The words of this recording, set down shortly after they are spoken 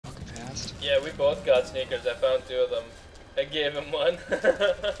fast. Yeah, we both got sneakers. I found 2 of them. I gave him one.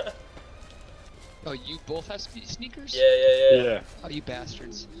 Oh, you both have sneakers? Yeah. Oh, you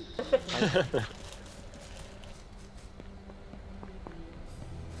bastards.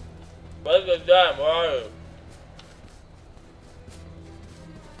 Where's the dam? Where are you?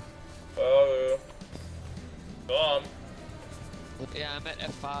 Where are you? Go on. Yeah, I'm at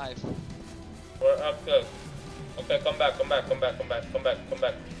F5. We're up good. Okay, come back. Down.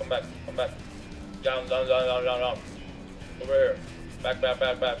 Over here. Back.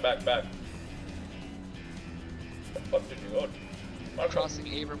 What did you go?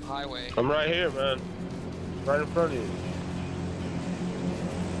 Crossing Abram Highway. I'm right here, man. Right in front of you.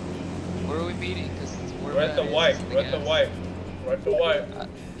 Where are we meeting? Cause We're at the white. We're at the white. At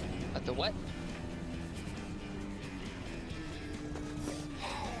the what?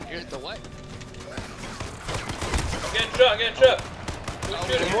 You're at the what? I'm getting shot. Who's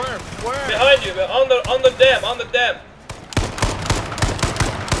shooting? Where? Behind you, on the dam.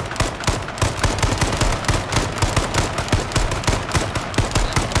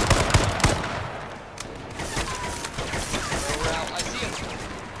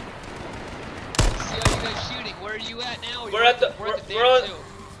 Where are you at now? We're under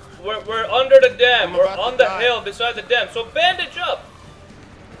the dam. We're on the die. hill beside the dam. So bandage up.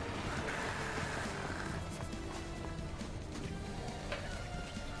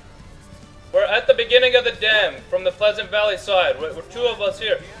 We're at the beginning of the dam from the Pleasant Valley side. We're 2 of us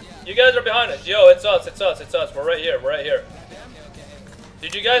here. You guys are behind us. Yo, it's us. We're right here.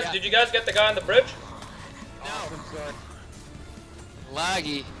 Did you guys get the guy on the bridge? No.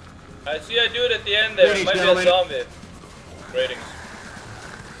 Laggy. I see a dude at the end there. It might be a zombie. Ratings.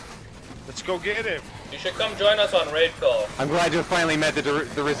 Let's go get him. You should come join us on raid call. I'm glad you finally met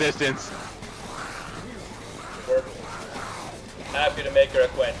the resistance. We're happy to make your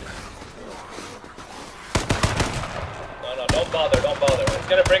acquaintance. No, don't bother. It's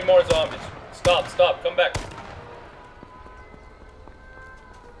gonna bring more zombies. Stop, come back.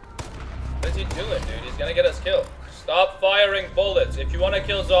 What is he doing, dude? He's gonna get us killed. Stop firing bullets. If you want to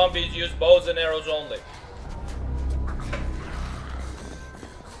kill zombies, use bows and arrows only.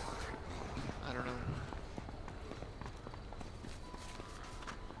 I don't know.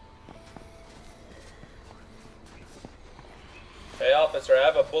 Hey, officer, I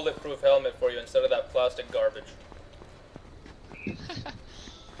have a bulletproof helmet for you instead of that plastic garbage.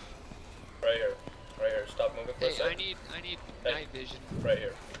 Right here. Stop moving for a Hey, sec. I need night vision. Right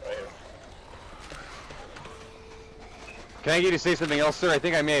here. Can I get you to say something else, sir? I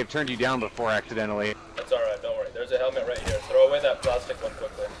think I may have turned you down before accidentally. That's alright, don't worry. There's a helmet right here. Throw away that plastic one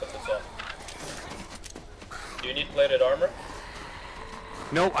quickly and put this on. Do you need plated armor?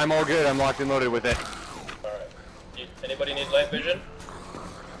 Nope, I'm all good. I'm locked and loaded with it. Alright. Anybody need light vision?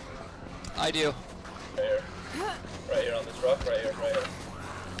 I do. Right here. Right here on this rock. Right here.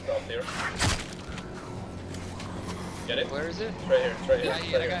 Stop here. Get it? Where is it? It's right here. Yeah, I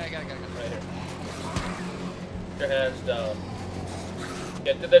got it. Right here. Put your hands down.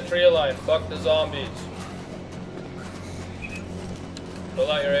 Get to the tree line. Fuck the zombies.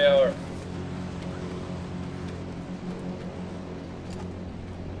 Pull out your AR.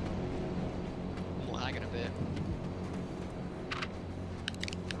 I'm lagging a bit.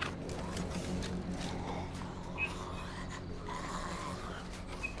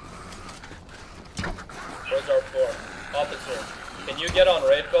 Where's our floor? Officer, can you get on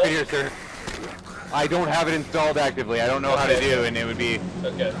raid call? Right here, sir. I don't have it installed actively. I don't know how to do, and it would be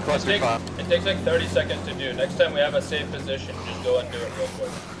clusterfuck. It takes like 30 seconds to do. Next time we have a safe position, just go and do it real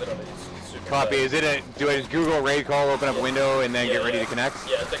quick. Literally, it's super Copy. fast. Is it do I just Google raid call, open up a window, and then get ready to connect?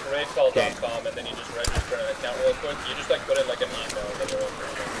 Yeah, it's like raidcall.com, and then you just register an account real quick. You just like put in like an email that you're in.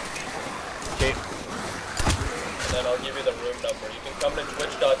 Okay. And then I'll give you the room number. You can come to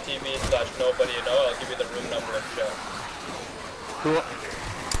twitch.tv/nobodyknow. I'll give you the room number and chat. Cool.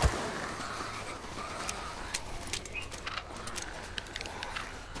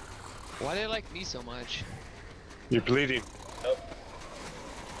 Why do they like me so much? You're bleeding. Nope.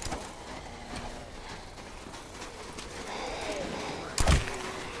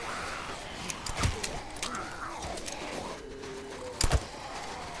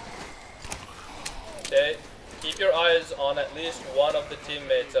 Okay, keep your eyes on at least one of the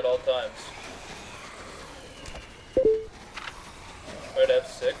teammates at all times. We're at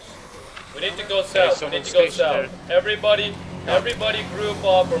F6. We need to go south. Everybody group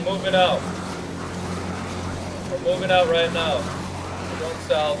up. We're moving out. We're moving out right now. We're going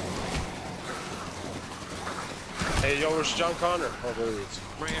south. Hey, yo, where's John Connor? Oh, there he is.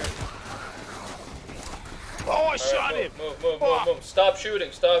 Right here. Oh, I shot him! Move. Stop shooting.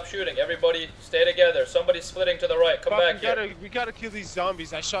 Everybody, stay together. Somebody's splitting to the right. Come back here. We gotta kill these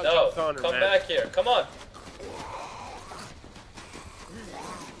zombies. I shot No, John Connor, come man. back here. Come on.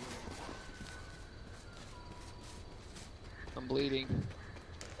 I'm bleeding.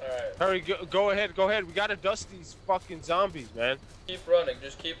 Alright. Hurry, go ahead. We gotta dust these fucking zombies, man. Keep running.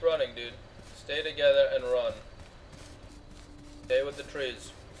 Just keep running, dude. Stay together and run. Stay with the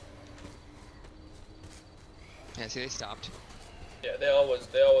trees. Yeah, see, they stopped. Yeah, they always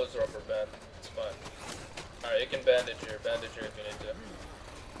rubber band. It's fine. Alright, you can bandage here if you need to.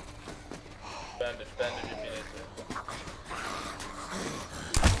 Bandage if you need to.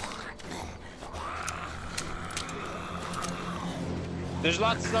 There's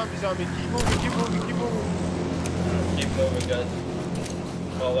lots of zombies on me. Keep moving. Keep moving, guys.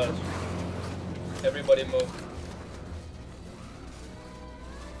 All out. Everybody move.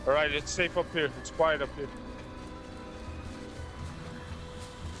 Alright, it's safe up here. It's quiet up here.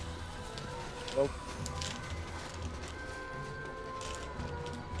 Nope.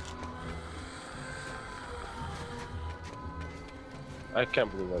 I can't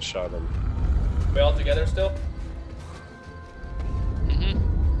believe I shot him. We all together still?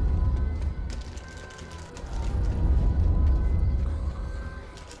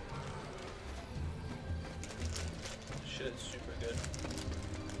 Shit is super good.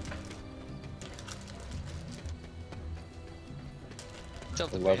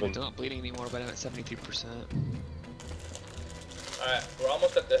 I'm not bleeding anymore, but I'm at 72%. Alright, we're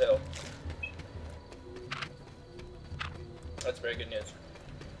almost at the hill. That's very good news.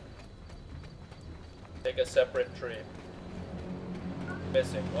 Take a separate tree.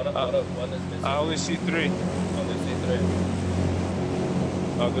 Missing. One is missing. I only see 3. Only see 3.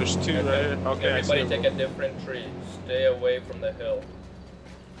 Oh, there's 2 right here. Okay, everybody take a different tree. Stay away from the hill.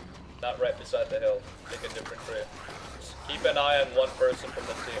 Not right beside the hill. Take a different tree. Just keep an eye on one person from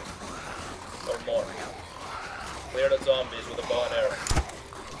the team. Or more. Clear the zombies with a bow and arrow.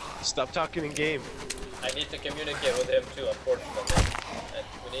 Stop talking in game. I need to communicate with him too, unfortunately. And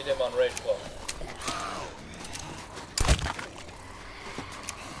we need him on rage flow.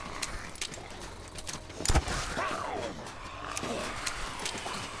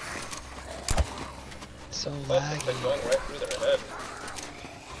 So laggy. It's going right through their head.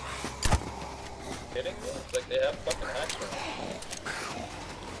 Kidding me? It's like they have fucking hacks right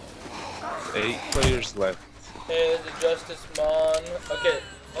now. 8 players left. Hey, there's a Justice Mon. Okay.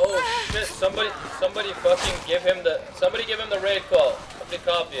 Oh shit! Somebody fucking give him the raid call. Somebody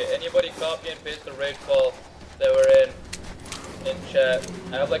copy it. Anybody copy and paste the raid call that we're in chat.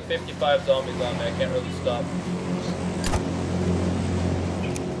 I have like 55 zombies on me. I can't really stop.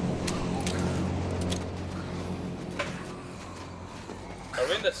 Are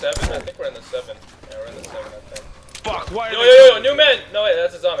we in the 7? I think we're in the 7. Yeah, we're in the 7, I think. Fuck, why are Yo, new man! No, wait,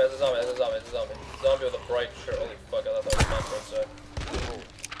 that's a zombie, Zombie with a bright shirt. Holy fuck, I thought that was man for a sec.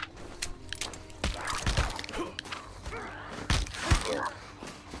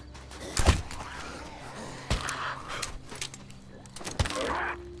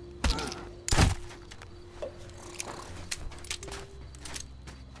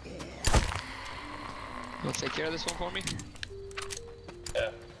 You'll take care of this one for me?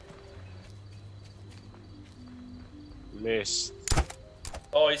 Yeah. Missed.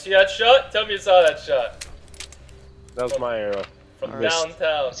 Oh, you see that shot? Tell me you saw that shot. That was my arrow. From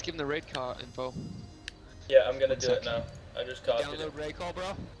downtown. Let's give him the raid call info. Yeah, I'm gonna do it now. I just copied it. Download raid call,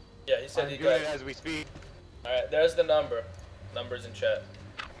 bro? Yeah, he said he got it as we speak. Alright, there's the number. Number's in chat.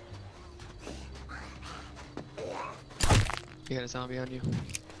 You got a zombie on you.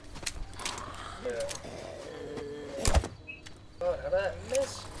 Yeah. Oh, how did I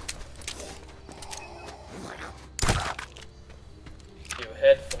miss? You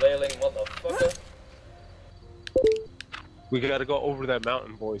head flailing motherfucker. We gotta go over that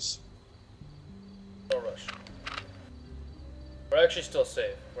mountain, boys. No rush. We're actually still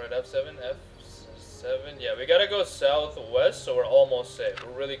safe. We're at F7, F7. Yeah, we gotta go southwest, so we're almost safe.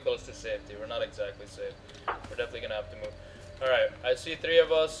 We're really close to safety. We're not exactly safe. We're definitely gonna have to move. Alright, I see 3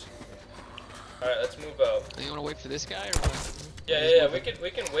 of us. Alright, let's move out. You wanna wait for this guy or what? Yeah, we can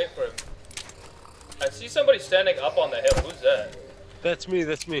wait for him. I see somebody standing up on the hill. Who's that? That's me.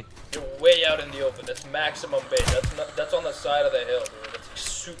 You're way out in the open. That's maximum bait. That's on the side of the hill, dude. That's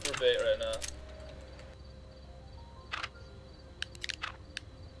super bait right now.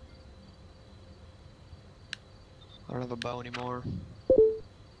 I don't have a bow anymore.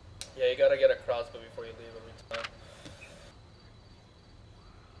 Yeah, you gotta get a crossbow before you leave every time.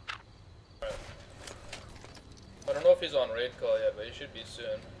 Alright. I don't know if he's on raid call yet, but he should be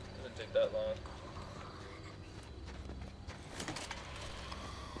soon. Doesn't take that long.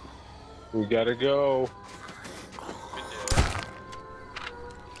 We gotta go. We do.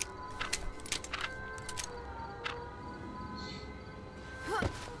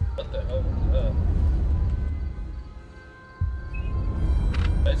 What the hell was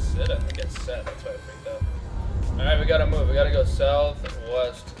that? I said I think I said, that's why I freaked out. Alright, we gotta move. We gotta go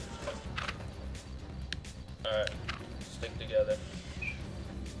southwest. Alright, stick together.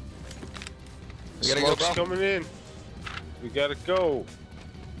 We gotta go, Smoke's bro. coming in. We gotta go.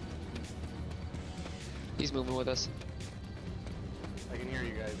 He's moving with us. I can hear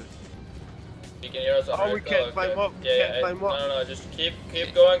you guys. You can hear us on Oh, we radio? can't climb up. Yeah, Can't yeah. climb up. No, just keep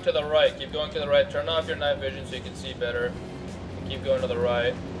going to the right. Keep going to the right. Turn off your night vision so you can see better. Keep going to the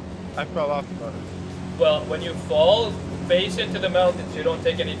right. I fell off. Well, when you fall, face into the mountains. You don't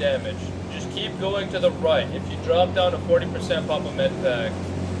take any damage. Just keep going to the right. If you drop down to 40%, pop a med pack.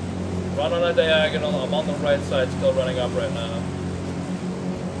 Run on a diagonal. I'm on the right side, still running up right now.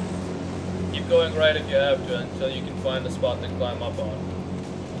 Keep going right if you have to until you can find a spot to climb up on.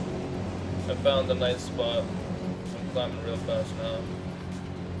 I found a nice spot. I'm climbing real fast now.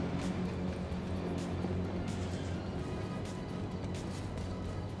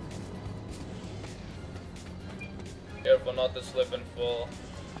 Careful not to slip and fall.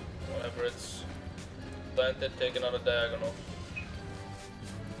 Whenever it's planted, take it on a diagonal.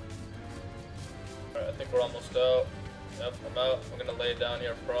 Alright, I think we're almost out. Yep, I'm out. I'm gonna lay down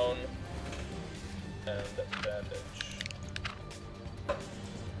here prone. And bandage.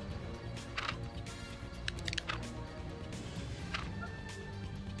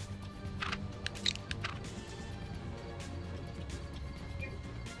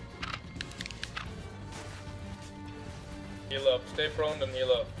 Heal up. Stay prone and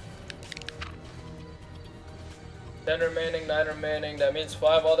heal up. 10 remaining, 9 remaining. That means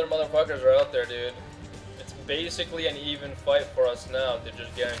 5 other motherfuckers are out there, dude. It's basically an even fight for us now to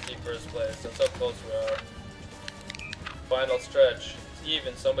just guarantee first place. That's how close we are. Final stretch. It's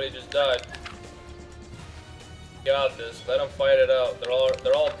even. Somebody just died. Got this. Let them fight it out. They're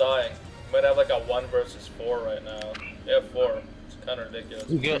all dying. We might have like a 1 versus 4 right now. We have 4. It's kind of ridiculous.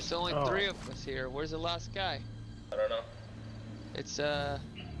 There's only 3 of us here. Where's the last guy? I don't know. It's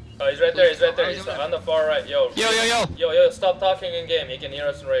Oh, he's right there. He's right there. He's on the far right. Yo. Yo. Stop talking in game. He can hear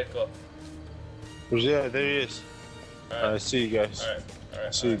us in raid call. Yeah, there he is. Alright. I see you guys.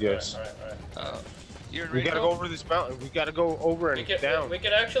 Alright. See you guys. Alright. you're in We gotta Rico? go over this mountain. We gotta go over and down. We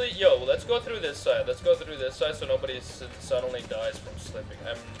can actually, yo, let's go through this side. Let's go through this side so nobody suddenly dies from slipping.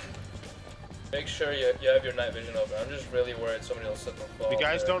 Make sure you have your night vision open. I'm just really worried somebody will slip and fall. If you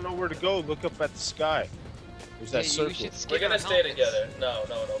guys there. don't know where to go, look up at the sky. There's that circle. We're gonna stay together. No.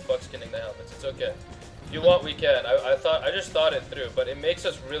 Fuck skinning the helmets. It's okay. If you want, we can. I just thought it through, but it makes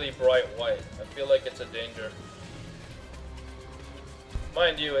us really bright white. I feel like it's a danger.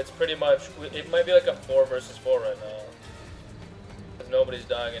 Mind you, it's pretty much. It might be like a 4 versus 4 right now. Because nobody's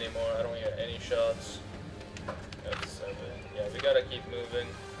dying anymore. I don't hear any shots. That's 7. Yeah, we gotta keep moving.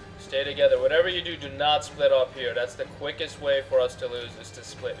 Stay together. Whatever you do, do not split up here. That's the quickest way for us to lose, is to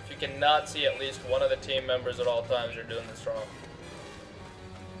split. If you cannot see at least one of the team members at all times, you're doing this wrong.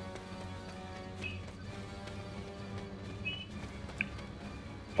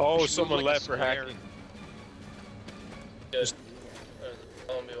 Oh, someone left for square. hacking. Good. There's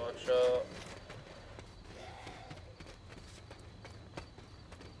a zombie, watch out.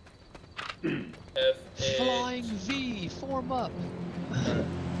 F8. Flying V, form up.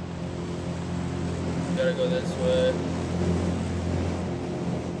 Gotta go this way.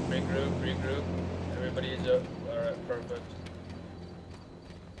 Regroup. Everybody's up. Alright, perfect.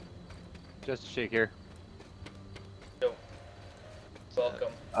 Just a shake here. Yo.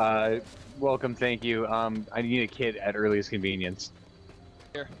 Welcome. Welcome, thank you. I need a kit at earliest convenience.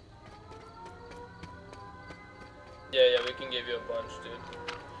 Here. Yeah, we can give you a bunch, dude.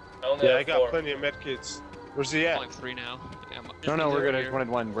 I only have I got 4. plenty of medkits. Where's he at? Like 3 now. No, we're good. I just wanted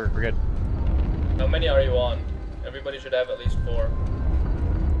 1. We're good. How many are you on? Everybody should have at least 4.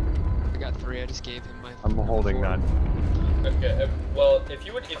 I got 3. I just gave him my. I'm holding 4. none. Okay. Well, if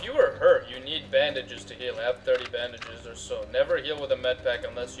you were hurt, you need bandages to heal. I have 30 bandages or so. Never heal with a med pack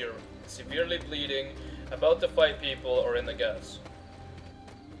unless you're severely bleeding, about to fight people, or in the gas.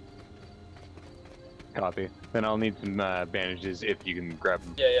 Copy. Then I'll need some bandages if you can grab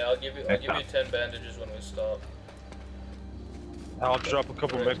them. Yeah. I'll give you 10 bandages when we stop. I'll drop a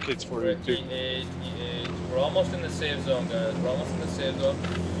couple medkits for you too. E8. We're almost in the safe zone, guys. We're almost in the safe zone.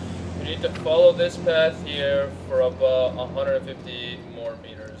 We need to follow this path here for about 150 more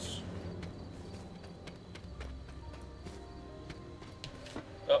meters.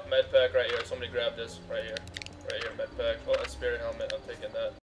 Oh, med pack right here. Somebody grab this right here. Right here, med pack. Oh, a spirit helmet. I'm taking that.